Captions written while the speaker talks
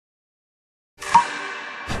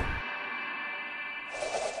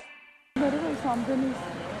ამდენი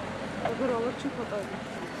აგროვარჩი ფოტოები.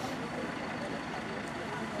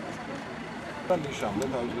 ნიშამდე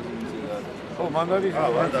თავისუფლად. ხო, მაგარი.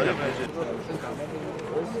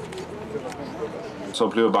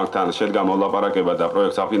 სოფლიო ბანკთან შედგა მოლაპარაკება და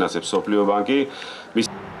პროექტს აფინანსებს სოფლიო ბანკი.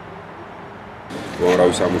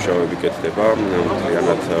 უამრავი სამუშაოები კეთდება,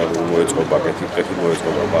 მთლიანად მოეწყო პაკეტი,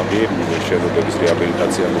 მოეწყობა ბაღი, შენობების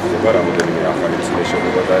რეაბილიტაცია მოხდება, რამოდენიმე ახალი მცირე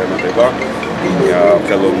შენობა დაემატება,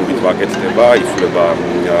 ხელოვნურით ვაკეთდება, იცვლება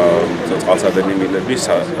წყალსადენი მილები,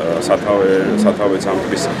 სათავე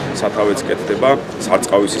ცამტრის სათავეც კეთდება,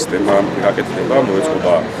 სარწყავი სისტემა გაკეთდება,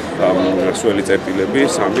 მოეწყობა სველი წერტილები,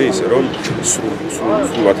 სამი, ისე რომ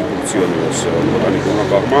სრულად ფუნქციონირებს ბოტანიკურმა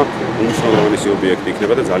ბაღმა, უმნიშვნელოვანესი ობიექტი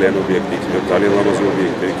იქნება და ძალიან ობიექტი იქნება, ძალიან ლამაზი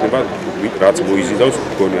ობიექტი იქნება, რაც მოიზიდავს,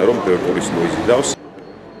 მგონია რომ ბევრ ტურისტს მოიზიდავს.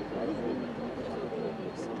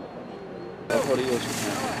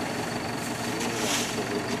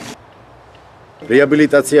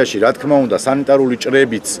 რეაბილიტაციაში, რა თქმა უნდა, სანიტარული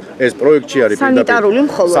ჭრებიც ეს პროექტში არის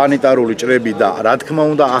სანიტარული ჭრები და რა თქმა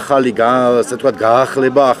უნდა, ახალი ასე ვთქვათ,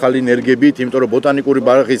 გაახლება, ახალი ენერგიებით, იმიტომ რომ ბოტანიკური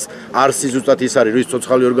ბაღის არსი ზუსტად ის არის, რის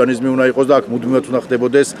ცოცხალი ორგანიზმი უნდა იყოს და აქ მუდმივად უნდა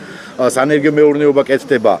ხდებოდეს სანერგიო მეურნეობა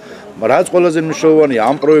კეთდება. რაც ყველაზე მნიშვნელოვანია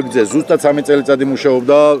ამ პროექტზე ზუსტად 3 წელიწადი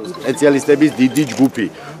მუშაობდა სპეციალისტების დიდი ჯგუფი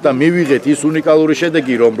და მივიღეთ ის უნიკალური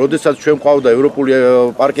შედეგი, რომ როდესაც ჩვენ ყავდა ევროპული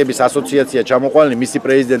პარკების ასოციაცია ჩამოყვანილი, მისი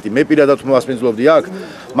პრეზიდენტი, მე პირადად მასპინძლობდი აქ,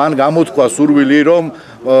 მან გამოთქვა სურვილი, რომ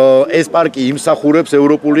ეს პარკი იმსახურებს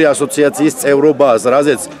ევროპული ასოციაციის წევრობას,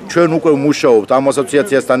 რაზეც ჩვენ უკვე ვმუშაობთ ამ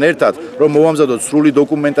ასოციაციასთან ერთად, რომ მოვამზადოთ სრული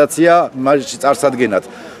დოკუმენტაცია მასში წარსადგენად.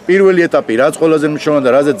 პირველი ეტაპი, რაც ყველაზე მნიშვნელოვანია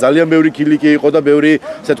და რაზეც ძალიან ბევრი ქილიკი იყო და ბევრი,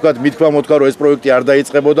 ასე ვთქვათ, მithქვა მოთქვა, რომ ეს პროექტი არ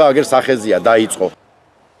დაიწყებოდა, აგერ სახეზია, დაიწყო.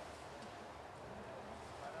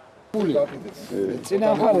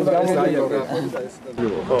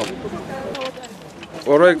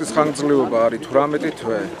 პროექტის ხანგრძლივობა არის 18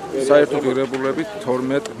 თვე, საერთო ღირებულებით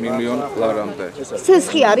 12 მილიონი ლარამდე.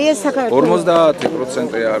 სესხი არის ეს საქართველოს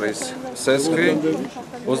 50% არის სესხი,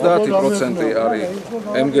 30% არის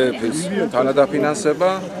MGF-ის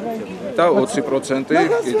თანადაფინანსება და 20%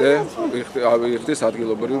 კიდე იხდის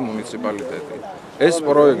ადგილობრივი მუნიციპალიტეტი. ეს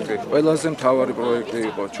პროექტი ყველაზე მთავარი პროექტი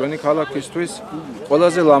იყო ჩვენი ქალაქისთვის,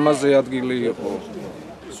 ყველაზე ლამაზი ადგილი იყო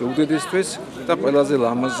ზუგდიდისთვის და ყველაზე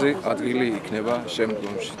ლამაზი ადგილი იქნება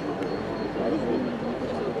შემდგომში.